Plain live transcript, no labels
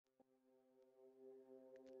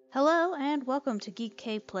Hello and welcome to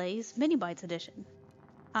Geek Plays Mini Bites Edition.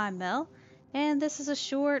 I'm Mel, and this is a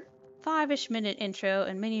short, 5-ish minute intro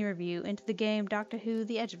and mini review into the game Doctor Who: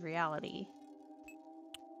 The Edge of Reality.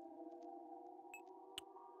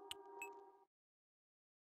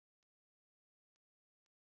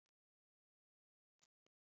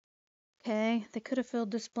 Okay, they could have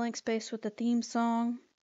filled this blank space with the theme song,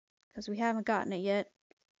 because we haven't gotten it yet,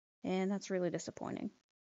 and that's really disappointing.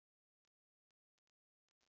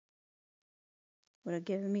 Would have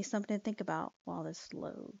given me something to think about while this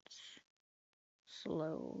loads.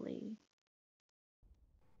 Slowly.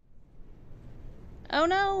 Oh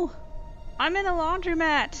no! I'm in a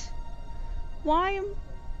laundromat! Why am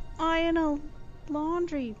I in a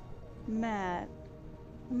laundry mat?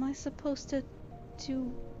 Am I supposed to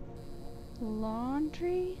do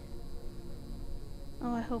laundry?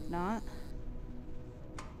 Oh, I hope not.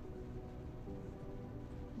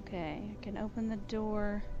 Okay, I can open the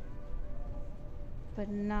door, but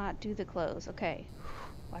not do the clothes. Okay,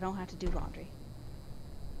 I don't have to do laundry.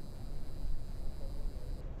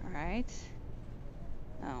 Alright.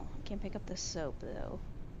 Oh, I can't pick up the soap though.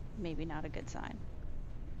 Maybe not a good sign.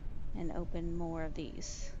 And open more of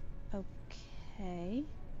these. Okay.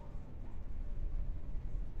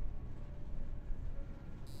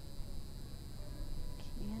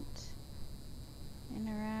 Can't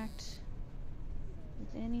interact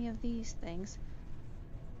with any of these things.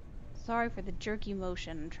 Sorry for the jerky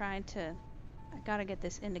motion. I'm trying to... I gotta get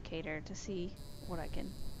this indicator to see what I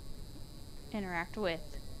can interact with.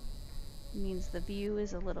 It means the view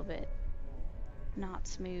is a little bit not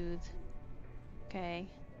smooth. Okay.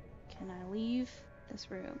 Can I leave this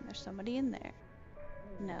room? There's somebody in there.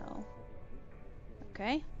 No.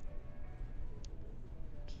 Okay.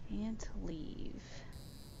 Can't leave.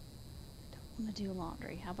 Don't want to do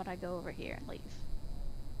laundry. How about I go over here and leave?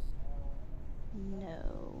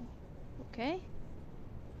 No. Okay.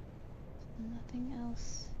 Nothing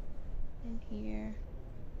else in here.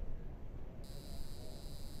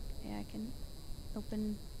 Yeah, I can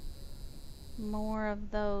open more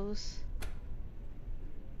of those.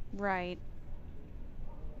 Right.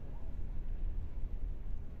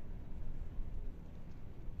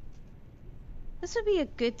 This would be a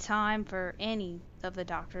good time for any of the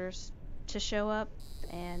doctors to show up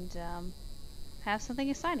and have something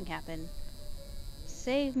exciting happen.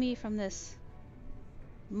 Save me from this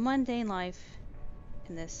mundane life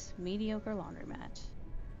in this mediocre laundromat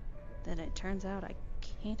that it turns out I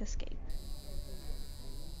can't escape.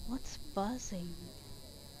 What's buzzing?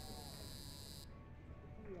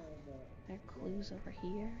 There are clues over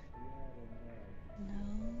here?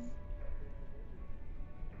 No.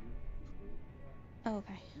 Oh,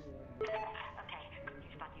 okay. Okay, good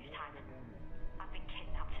news, bad news time. I've been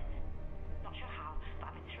kidnapped. Not sure how, but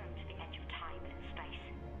I've been thrown to the edge of time and space.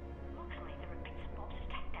 Luckily, there are bits and bobs of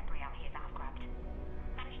tech debris out here that I've grabbed.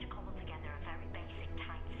 Managed to cobble together a very basic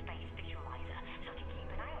time-space visualizer so I can keep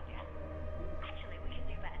an eye on you. Actually, we can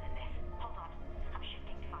do better than this. Hold on, I'm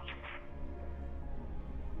shifting devices.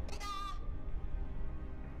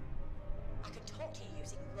 I can talk to you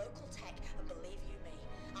using local tech, and believe you me,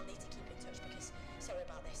 I'll need to keep in touch because, sorry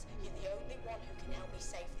about this, you're the only one who can help me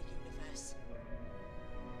save the universe.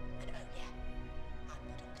 And oh yeah, I'm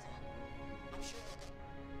the Doctor. I'm sure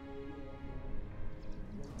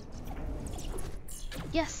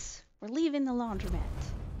Yes! We're leaving the laundromat.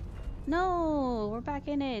 No! We're back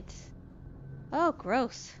in it! Oh,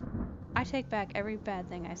 gross. I take back every bad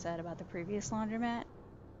thing I said about the previous laundromat.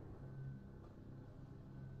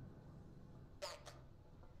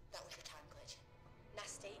 that was your time glitch.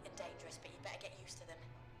 Nasty and dangerous, but you better get used to them.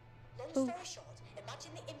 Long Ooh. story short,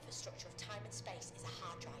 imagine the infrastructure of time and space is a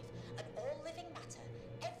hard drive, and all living matter,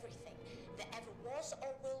 everything that ever was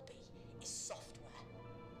or will be, is software.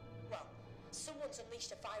 Well, someone's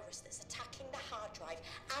unleashed a virus that's attacking the hard drive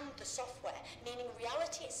and the software, meaning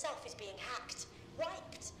reality itself is being hacked,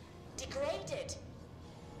 wiped, degraded.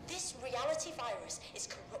 This reality virus is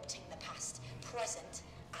corrupting the past, present,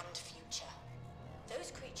 and future.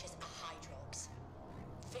 Those creatures are hydrogs.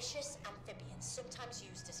 Vicious amphibians, sometimes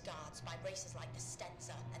used as guards by races like the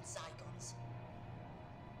Stenza and Zygons.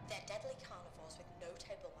 They're deadly carnivores with no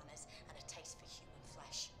table manners and a taste for human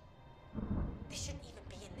flesh. They shouldn't even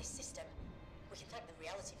be in this system. We can thank the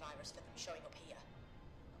reality virus for them showing up here.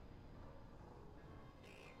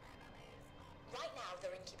 Right now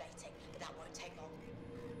they're incubating, but that won't take long.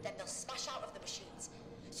 Then they'll smash out of the machines.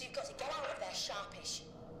 So you've got to get out of there sharpish.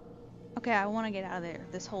 Okay, I want to get out of there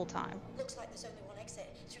this whole time. Looks like there's only one exit,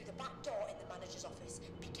 through the back door in the manager's office.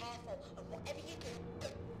 Be careful, and whatever you do...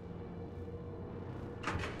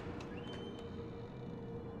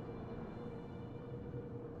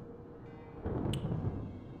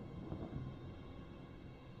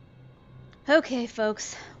 Okay,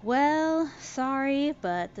 folks. Well, sorry,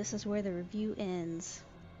 but this is where the review ends.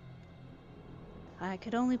 I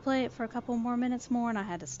could only play it for a couple more minutes more and I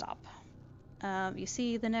had to stop. You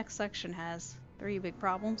see, the next section has 3 big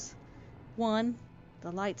problems. 1,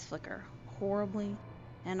 the lights flicker horribly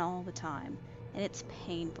and all the time, and it's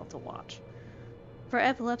painful to watch. For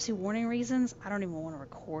epilepsy warning reasons, I don't even want to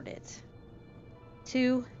record it.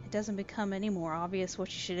 2, it doesn't become any more obvious what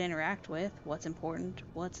you should interact with, what's important,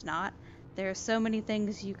 what's not. There are so many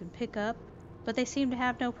things you can pick up, but they seem to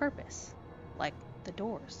have no purpose, like the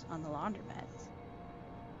doors on the laundromats.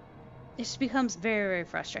 It just becomes very, very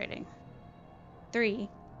frustrating. 3,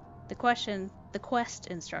 the quest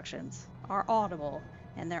instructions are audible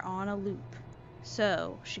and they're on a loop.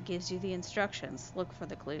 So, she gives you the instructions, look for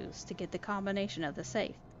the clues to get the combination of the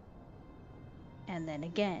safe. And then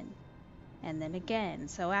again. And then again.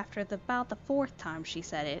 So after about the 4th time she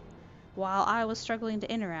said it, while I was struggling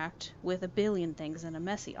to interact with a billion things in a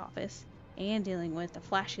messy office and dealing with a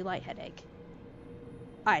flashy light headache,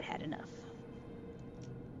 I'd had enough.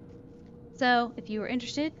 So, if you were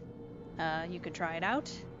interested, you could try it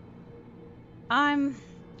out. I'm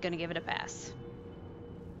gonna give it a pass.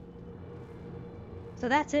 So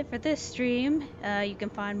that's it for this stream. You can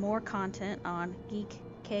find more content on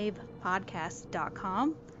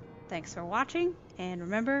geekcavepodcast.com. Thanks for watching, and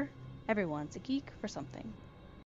remember, everyone's a geek for something.